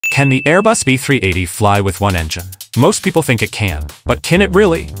Can the Airbus A380 fly with one engine? Most people think it can, but can it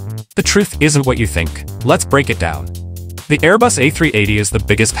really? The truth isn't what you think. Let's break it down. The Airbus A380 is the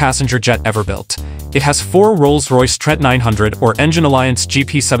biggest passenger jet ever built. It has 4 Rolls-Royce Trent 900 or Engine Alliance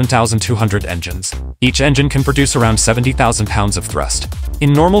GP 7200 engines. Each engine can produce around 70,000 pounds of thrust.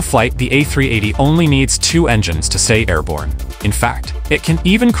 In normal flight, the A380 only needs 2 engines to stay airborne. In fact, it can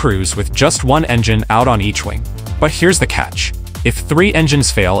even cruise with just 1 engine out on each wing. But here's the catch. If 3 engines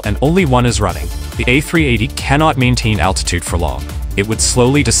fail and only 1 is running, the A380 cannot maintain altitude for long. It would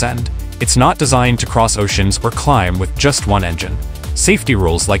slowly descend. It's not designed to cross oceans or climb with just 1 engine. Safety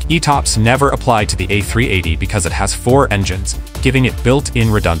rules like ETOPS never apply to the A380 because it has 4 engines, giving it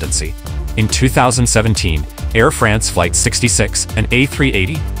built-in redundancy. In 2017, Air France Flight 66, an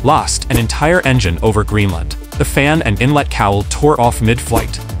A380, lost an entire engine over Greenland. The fan and inlet cowl tore off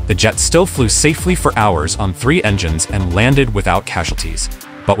mid-flight. The jet still flew safely for hours on 3 engines and landed without casualties.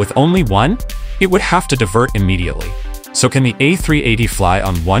 But with only 1, it would have to divert immediately. So can the A380 fly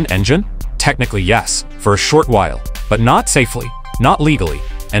on 1 engine? Technically yes, for a short while, but not safely, not legally,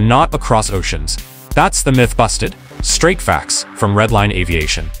 and not across oceans. That's the myth busted. Straight facts from Redline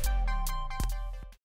Aviation.